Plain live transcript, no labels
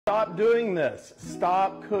Stop doing this.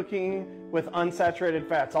 Stop cooking with unsaturated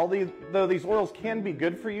fats. Though these oils can be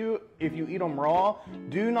good for you if you eat them raw,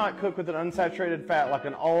 do not cook with an unsaturated fat like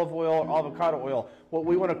an olive oil or avocado oil. What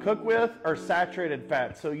we want to cook with are saturated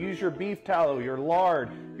fats. So use your beef tallow, your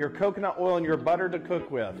lard, your coconut oil, and your butter to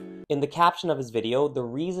cook with. In the caption of his video, the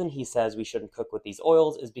reason he says we shouldn't cook with these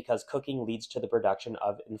oils is because cooking leads to the production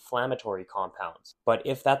of inflammatory compounds. But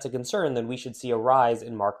if that's a concern, then we should see a rise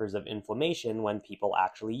in markers of inflammation when people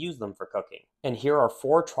actually use them for cooking. And here are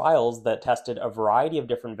 4 trials that tested a variety of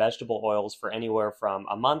different vegetable oils for anywhere from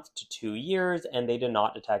a month to 2 years, and they did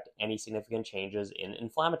not detect any significant changes in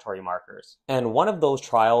inflammatory markers. And one of those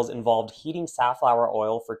trials involved heating safflower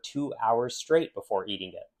oil for 2 hours straight before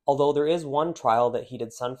eating it. Although there is one trial that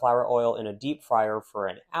heated sunflower oil in a deep fryer for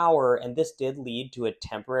an hour, and this did lead to a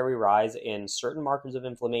temporary rise in certain markers of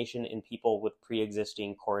inflammation in people with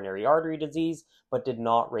pre-existing coronary artery disease, but did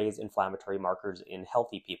not raise inflammatory markers in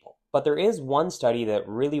healthy people. But there is one study that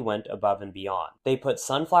really went above and beyond. They put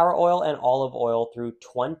sunflower oil and olive oil through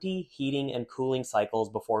 20 heating and cooling cycles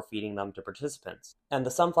before feeding them to participants. And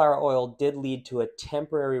the sunflower oil did lead to a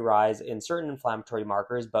temporary rise in certain inflammatory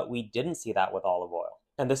markers, but we didn't see that with olive oil.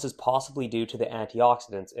 And this is possibly due to the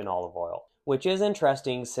antioxidants in olive oil, which is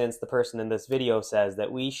interesting since the person in this video says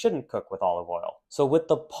that we shouldn't cook with olive oil. So with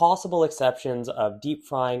the possible exceptions of deep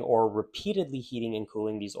frying or repeatedly heating and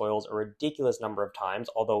cooling these oils a ridiculous number of times,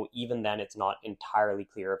 although even then it's not entirely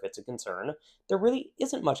clear if it's a concern, there really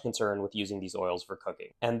isn't much concern with using these oils for cooking.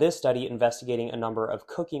 And this study investigating a number of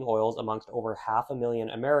cooking oils amongst over 500,000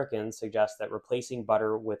 Americans suggests that replacing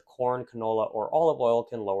butter with corn, canola, or olive oil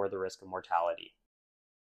can lower the risk of mortality.